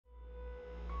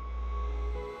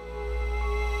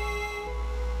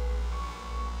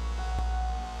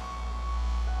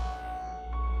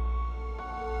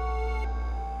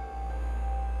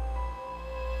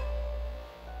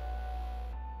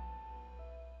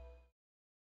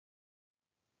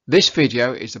This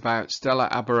video is about stellar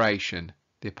aberration,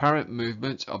 the apparent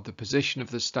movement of the position of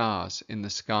the stars in the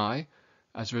sky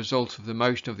as a result of the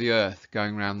motion of the Earth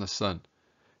going around the Sun.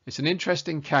 It's an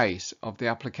interesting case of the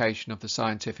application of the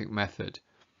scientific method.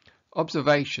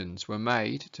 Observations were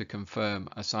made to confirm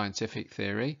a scientific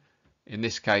theory, in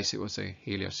this case it was a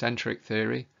heliocentric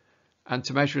theory, and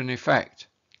to measure an effect,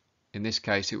 in this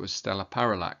case it was stellar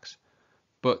parallax,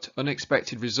 but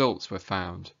unexpected results were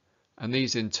found, and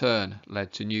these in turn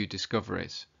led to new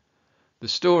discoveries. The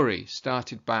story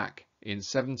started back in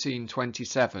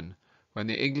 1727 when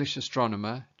the English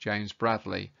astronomer James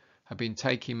Bradley had been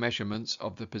taking measurements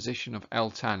of the position of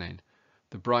Eltanin,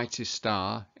 the brightest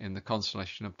star in the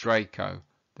constellation of Draco,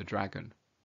 the dragon.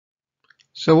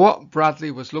 So what Bradley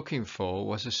was looking for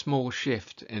was a small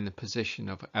shift in the position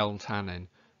of Eltanin,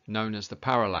 known as the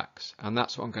parallax, and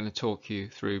that's what I'm going to talk you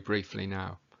through briefly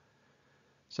now.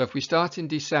 So if we start in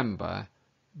December,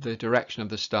 the direction of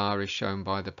the star is shown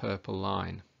by the purple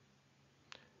line.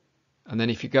 And then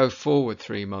if you go forward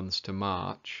 3 months to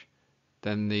March,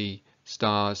 then the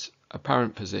star's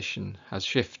apparent position has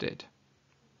shifted.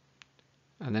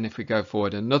 And then if we go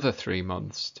forward another 3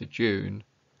 months to June,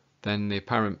 then the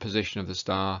apparent position of the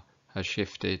star has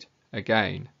shifted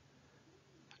again.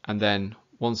 And then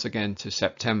once again to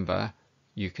September,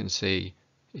 you can see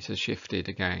it has shifted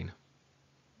again.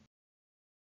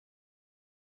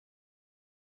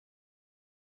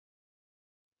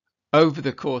 Over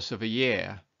the course of a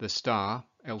year, the star,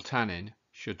 Eltanin,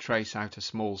 should trace out a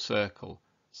small circle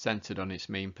centered on its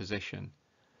mean position.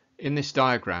 In this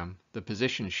diagram, the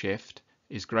position shift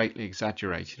is greatly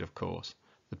exaggerated, of course.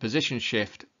 The position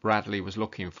shift Bradley was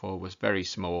looking for was very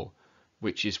small,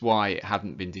 which is why it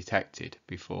hadn't been detected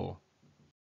before.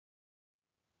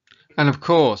 And of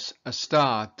course, a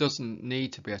star doesn't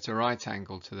need to be at a right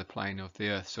angle to the plane of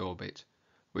the Earth's orbit,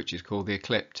 which is called the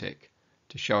ecliptic,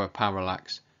 to show a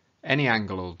parallax. Any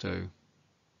angle will do.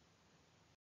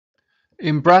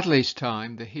 In Bradley's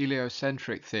time, the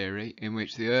heliocentric theory, in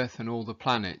which the Earth and all the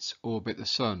planets orbit the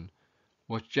Sun,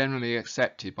 was generally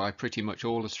accepted by pretty much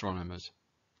all astronomers.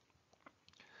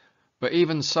 But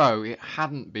even so, it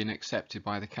hadn't been accepted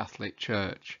by the Catholic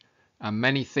Church, and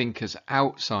many thinkers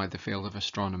outside the field of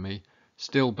astronomy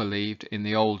still believed in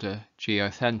the older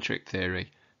geocentric theory,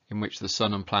 in which the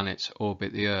Sun and planets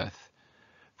orbit the Earth.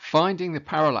 Finding the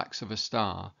parallax of a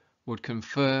star would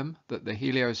confirm that the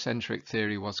heliocentric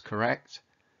theory was correct,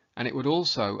 and it would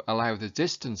also allow the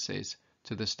distances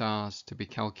to the stars to be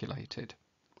calculated.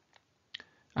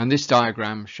 And this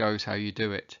diagram shows how you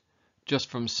do it. Just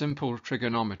from simple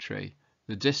trigonometry,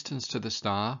 the distance to the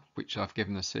star, which I've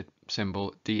given the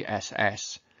symbol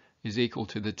DSS, is equal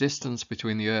to the distance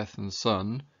between the Earth and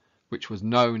Sun, which was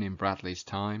known in Bradley's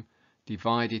time,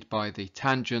 divided by the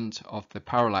tangent of the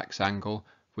parallax angle,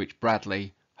 which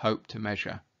Bradley hoped to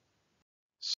measure.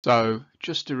 So,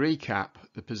 just to recap,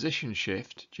 the position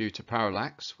shift due to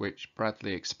parallax, which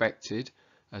Bradley expected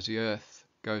as the Earth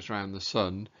goes round the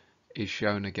Sun, is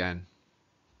shown again.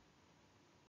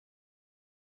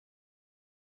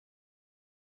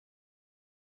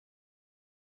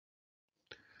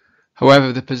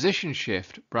 However, the position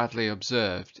shift Bradley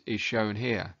observed is shown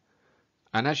here.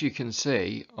 And as you can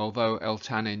see, although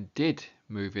Eltanin did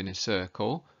move in a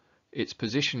circle, its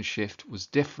position shift was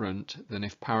different than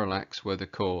if parallax were the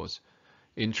cause.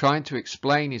 In trying to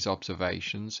explain his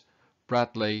observations,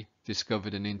 Bradley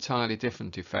discovered an entirely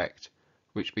different effect,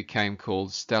 which became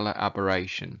called stellar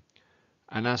aberration.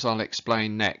 And as I'll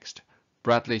explain next,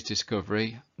 Bradley's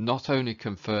discovery not only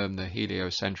confirmed the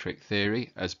heliocentric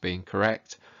theory as being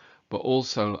correct, but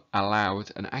also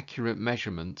allowed an accurate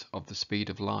measurement of the speed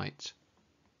of light.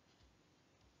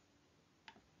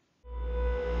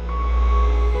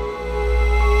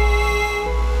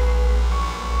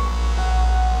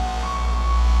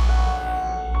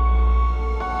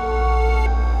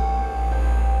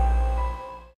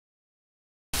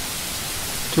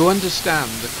 To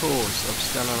understand the cause of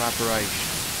stellar aberration,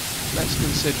 let's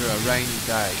consider a rainy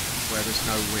day where there's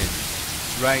no wind.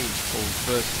 Rain falls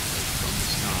vertically from the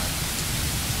sky.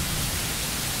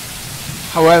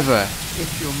 However,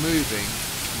 if you're moving,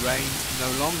 rain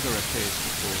no longer appears to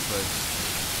fall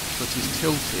vertically, but is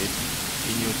tilted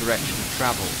in your direction of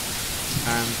travel.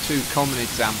 And two common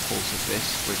examples of this,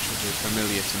 which will be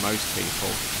familiar to most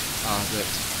people, are that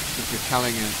if you're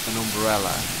carrying an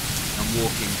umbrella and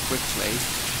walking quickly,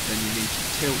 then you need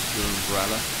to tilt your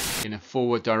umbrella in a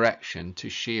forward direction to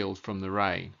shield from the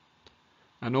rain.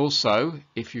 And also,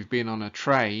 if you've been on a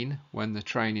train when the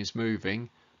train is moving,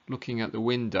 looking at the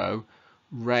window,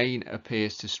 rain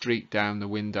appears to streak down the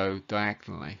window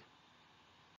diagonally.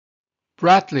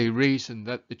 Bradley reasoned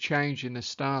that the change in the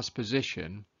star's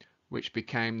position which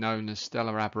became known as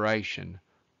stellar aberration,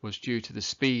 was due to the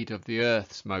speed of the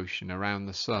Earth's motion around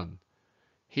the Sun.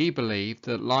 He believed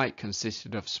that light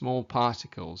consisted of small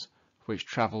particles which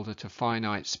travelled at a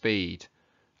finite speed,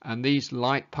 and these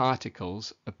light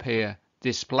particles appear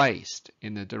displaced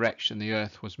in the direction the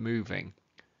Earth was moving,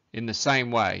 in the same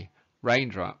way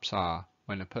raindrops are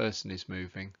when a person is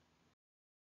moving.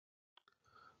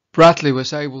 Bradley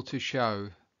was able to show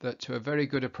that to a very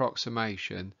good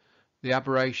approximation, the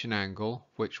aberration angle,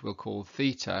 which we'll call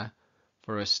theta,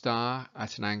 for a star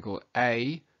at an angle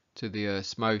A to the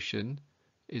Earth's motion,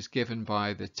 is given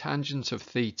by the tangent of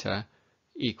theta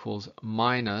equals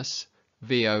minus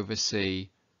v over c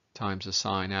times the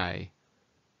sine A.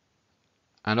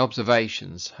 And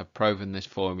observations have proven this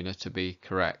formula to be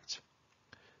correct.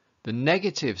 The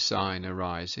negative sign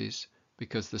arises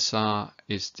because the star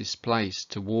is displaced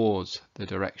towards the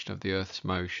direction of the Earth's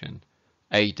motion.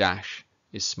 A'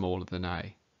 is smaller than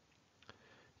A.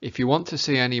 If you want to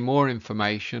see any more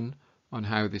information on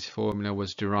how this formula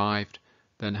was derived,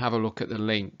 then have a look at the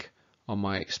link on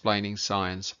my Explaining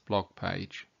Science blog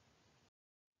page.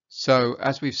 So,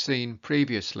 as we've seen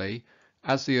previously,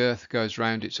 as the Earth goes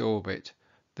round its orbit,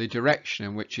 the direction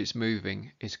in which it's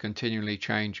moving is continually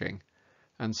changing,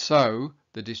 and so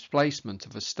the displacement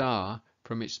of a star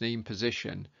from its mean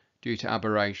position due to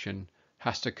aberration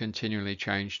has to continually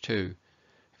change too.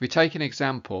 If we take an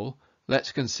example,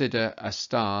 let's consider a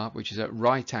star which is at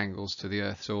right angles to the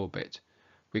Earth's orbit.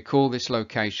 We call this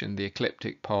location the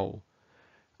ecliptic pole,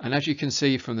 and as you can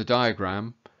see from the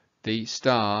diagram, the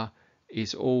star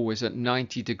is always at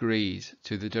 90 degrees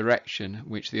to the direction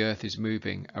which the Earth is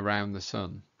moving around the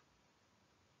Sun.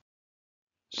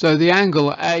 So the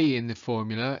angle A in the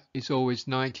formula is always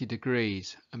 90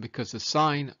 degrees, and because the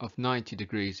sine of 90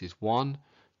 degrees is 1,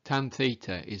 tan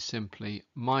theta is simply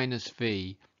minus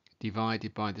v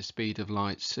divided by the speed of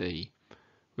light c,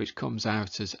 which comes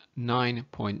out as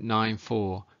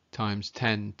 9.94 times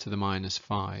 10 to the minus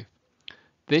 5.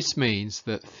 This means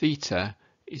that theta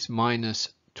is minus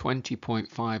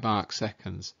 20.5 arc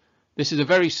seconds. This is a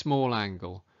very small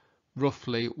angle,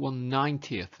 roughly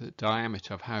 1/90th the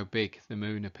diameter of how big the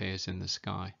moon appears in the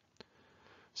sky.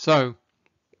 So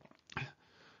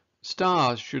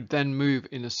stars should then move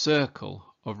in a circle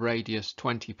of radius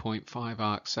 20.5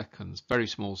 arc seconds, very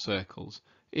small circles.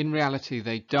 In reality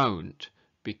they don't,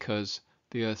 because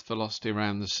the Earth's velocity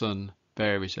around the Sun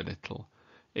varies a little.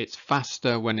 It's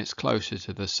faster when it's closer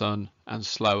to the Sun and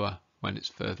slower when it's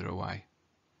further away.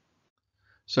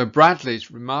 So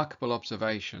Bradley's remarkable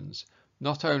observations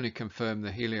not only confirm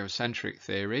the heliocentric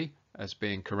theory as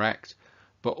being correct,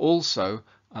 but also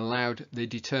allowed the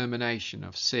determination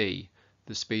of c,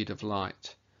 the speed of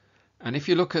light. And if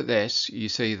you look at this, you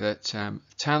see that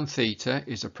tan theta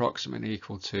is approximately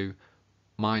equal to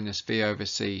minus v over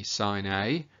c sine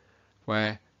A,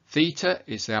 where theta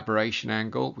is the aberration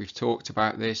angle. We've talked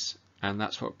about this, and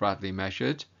that's what Bradley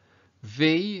measured.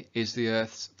 V is the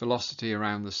Earth's velocity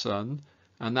around the Sun,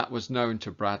 and that was known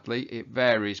to Bradley. It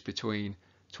varies between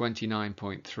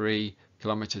 29.3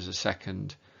 kilometers a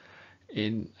second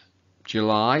in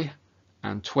July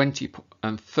and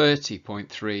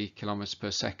 30.3 kilometers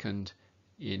per second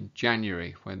in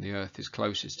January, when the Earth is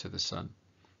closest to the Sun.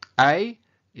 A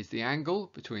is the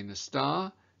angle between the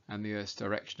star and the Earth's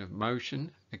direction of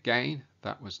motion. Again,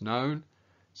 that was known.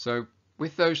 So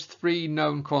with those three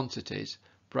known quantities,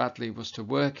 Bradley was to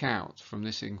work out from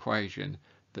this equation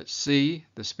that c,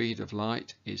 the speed of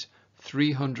light, is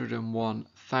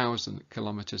 301,000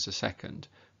 kilometers a second.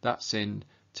 That's in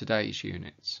today's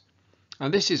units.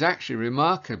 And this is actually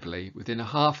remarkably within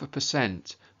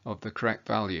 0.5% of the correct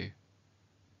value.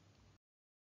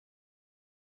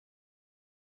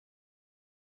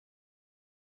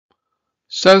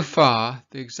 So far,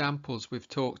 the examples we've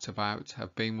talked about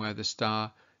have been where the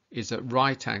star is at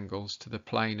right angles to the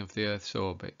plane of the Earth's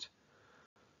orbit.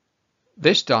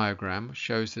 This diagram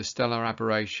shows the stellar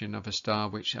aberration of a star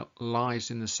which lies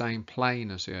in the same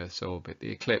plane as the Earth's orbit,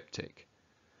 the ecliptic.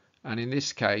 And in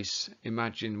this case,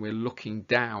 imagine we're looking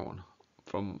down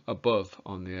from above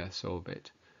on the Earth's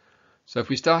orbit. So if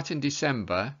we start in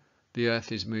December, the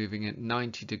Earth is moving at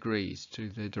 90 degrees to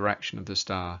the direction of the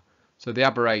star. So the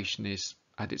aberration is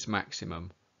at its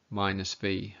maximum, minus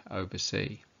v over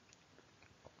c.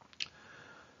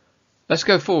 Let's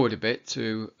go forward a bit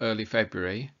to early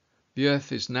February. The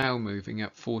Earth is now moving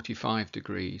at 45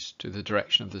 degrees to the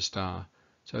direction of the star,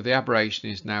 so the aberration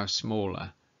is now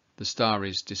smaller. The star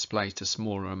is displaced a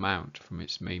smaller amount from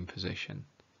its mean position.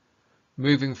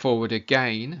 Moving forward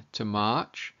again to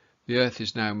March, the Earth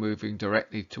is now moving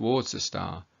directly towards the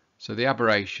star, so the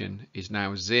aberration is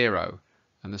now 0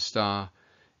 and the star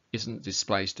isn't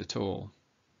displaced at all.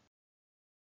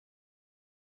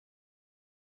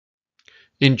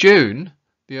 In June,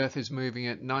 the Earth is moving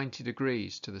at 90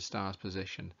 degrees to the star's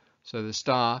position, so the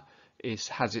star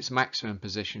has its maximum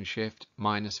position shift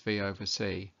minus v over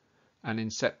c. And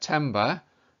in September,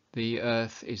 the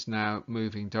Earth is now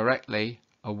moving directly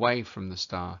away from the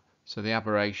star, so the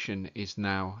aberration is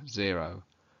now 0,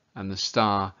 and the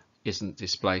star isn't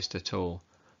displaced at all.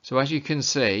 So as you can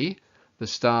see, the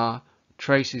star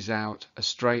traces out a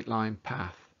straight line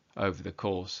path over the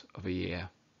course of a year.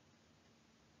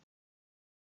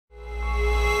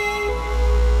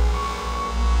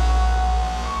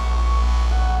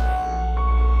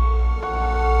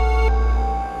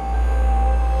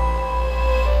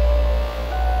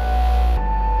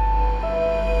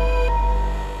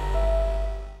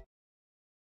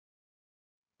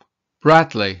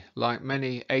 Bradley, like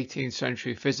many 18th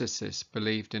century physicists,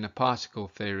 believed in a particle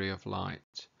theory of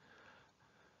light.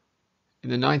 In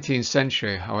the 19th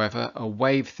century, however, a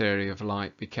wave theory of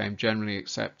light became generally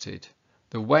accepted.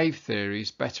 The wave theory is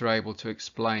better able to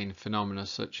explain phenomena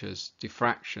such as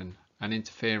diffraction and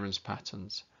interference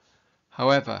patterns.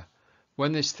 However,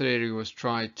 when this theory was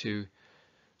tried to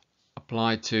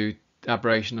apply to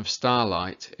aberration of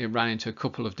starlight, it ran into a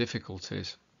couple of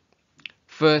difficulties.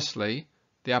 Firstly,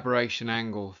 the aberration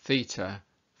angle theta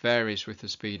varies with the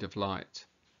speed of light,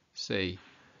 c.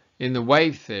 In the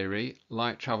wave theory,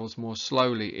 light travels more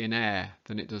slowly in air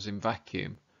than it does in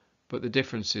vacuum, but the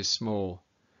difference is small.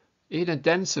 In a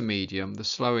denser medium, the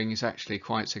slowing is actually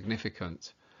quite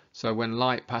significant. So when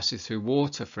light passes through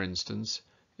water, for instance,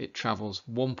 it travels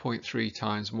 1.3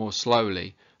 times more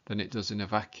slowly than it does in a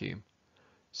vacuum.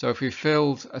 So if we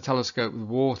filled a telescope with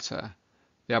water,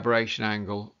 the aberration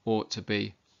angle ought to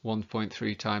be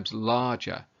 1.3 times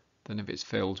larger than if it's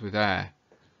filled with air.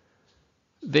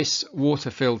 This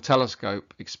water-filled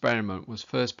telescope experiment was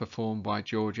first performed by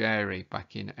George Airy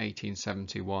back in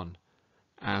 1871,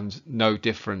 and no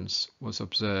difference was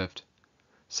observed.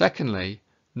 Secondly,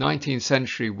 19th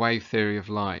century wave theory of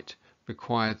light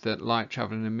required that light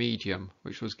travel in a medium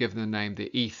which was given the name the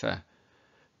ether.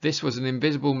 This was an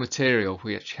invisible material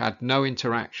which had no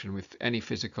interaction with any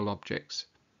physical objects,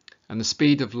 and the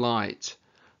speed of light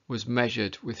was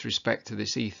measured with respect to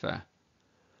this ether.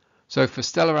 So for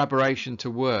stellar aberration to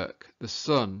work, the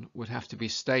Sun would have to be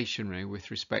stationary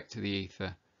with respect to the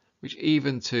ether, which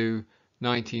even to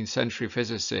 19th century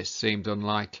physicists seemed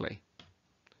unlikely.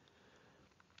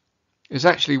 It's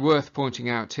actually worth pointing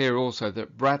out here also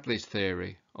that Bradley's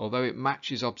theory, although it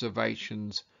matches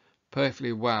observations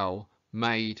perfectly well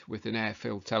made with an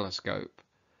air-filled telescope,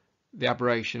 the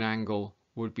aberration angle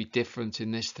would be different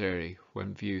in this theory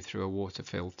when viewed through a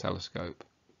water-filled telescope.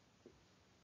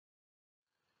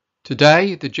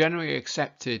 Today, the generally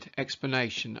accepted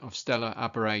explanation of stellar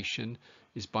aberration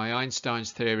is by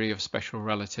Einstein's theory of special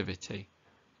relativity.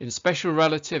 In special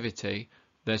relativity,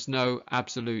 there's no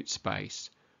absolute space.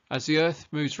 As the Earth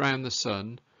moves around the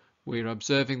Sun, we are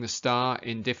observing the star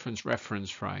in different reference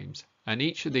frames, and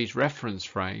each of these reference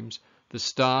frames, the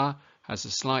star has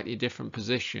a slightly different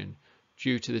position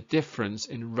due to the difference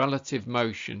in relative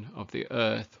motion of the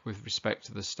Earth with respect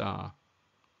to the star.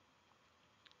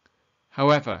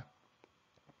 However,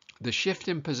 the shift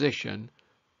in position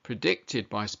predicted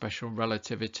by special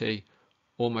relativity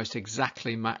almost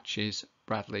exactly matches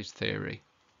Bradley's theory.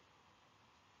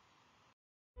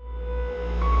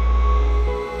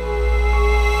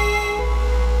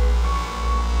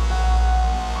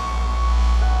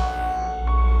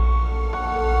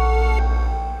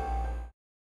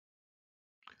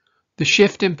 The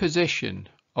shift in position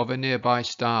of a nearby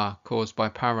star caused by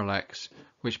parallax,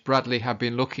 which Bradley had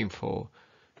been looking for,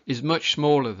 is much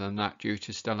smaller than that due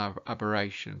to stellar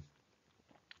aberration.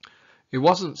 It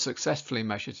wasn't successfully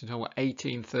measured until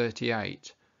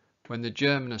 1838, when the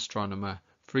German astronomer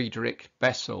Friedrich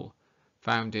Bessel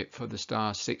found it for the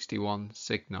star 61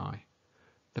 Cygni.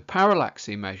 The parallax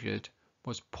he measured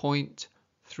was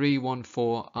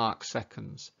 0.314 arc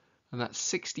seconds, and that's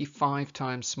 65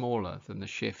 times smaller than the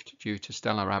shift due to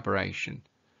stellar aberration.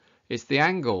 It's the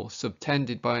angle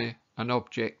subtended by an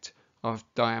object of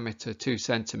diameter 2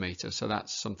 centimeters, so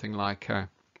that's something like a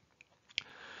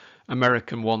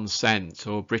American 1 cent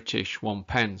or British 1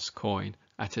 pence coin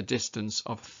at a distance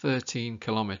of 13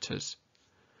 kilometers.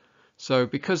 So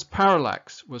because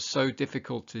parallax was so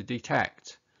difficult to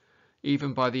detect,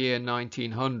 even by the year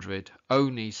 1900,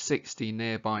 only 60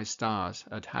 nearby stars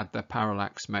had had their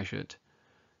parallax measured,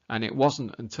 and it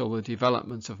wasn't until the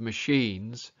development of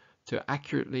machines to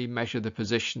accurately measure the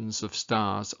positions of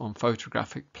stars on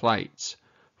photographic plates,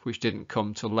 which didn't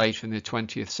come till later in the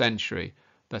 20th century,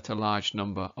 that a large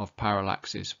number of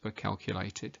parallaxes were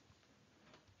calculated.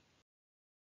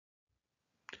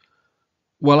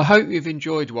 Well, I hope you've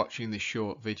enjoyed watching this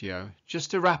short video.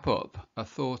 Just to wrap up, I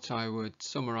thought I would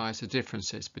summarise the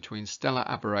differences between stellar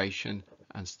aberration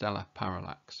and stellar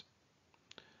parallax.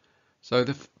 So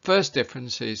the first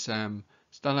difference is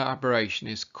stellar aberration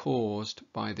is caused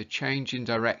by the change in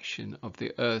direction of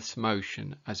the Earth's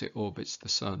motion as it orbits the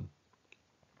Sun.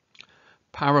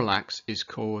 Parallax is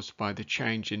caused by the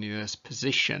change in the Earth's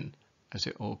position as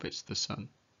it orbits the Sun.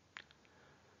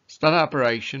 Stellar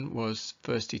aberration was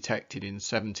first detected in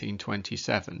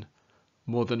 1727,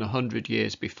 more than 100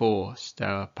 years before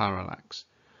stellar parallax.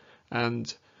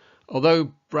 And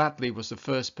although Bradley was the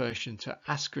first person to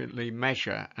accurately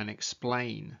measure and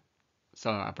explain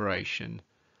stellar aberration,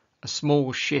 a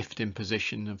small shift in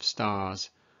position of stars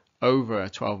over a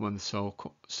 12-month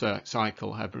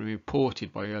cycle had been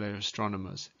reported by earlier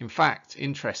astronomers. In fact,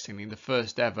 interestingly, the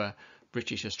first ever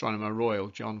British astronomer royal,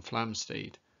 John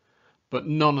Flamsteed. But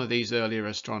none of these earlier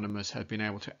astronomers had been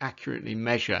able to accurately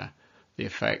measure the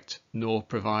effect nor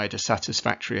provide a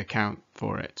satisfactory account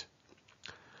for it.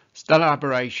 Stellar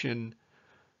aberration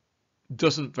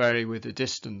doesn't vary with the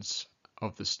distance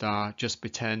of the star, just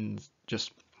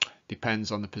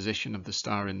depends on the position of the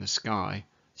star in the sky.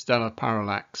 Stellar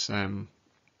parallax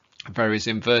varies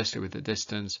inversely with the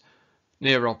distance.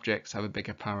 Near objects have a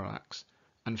bigger parallax.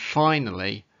 And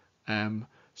finally,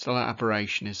 stellar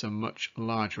aberration is a much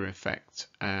larger effect,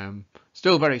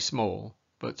 still very small,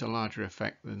 but a larger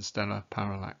effect than stellar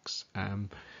parallax.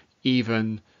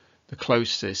 Even the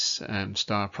closest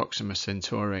star, Proxima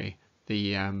Centauri,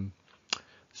 the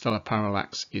stellar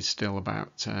parallax is still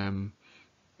about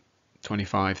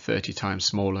 25-30 times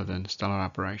smaller than stellar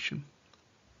aberration.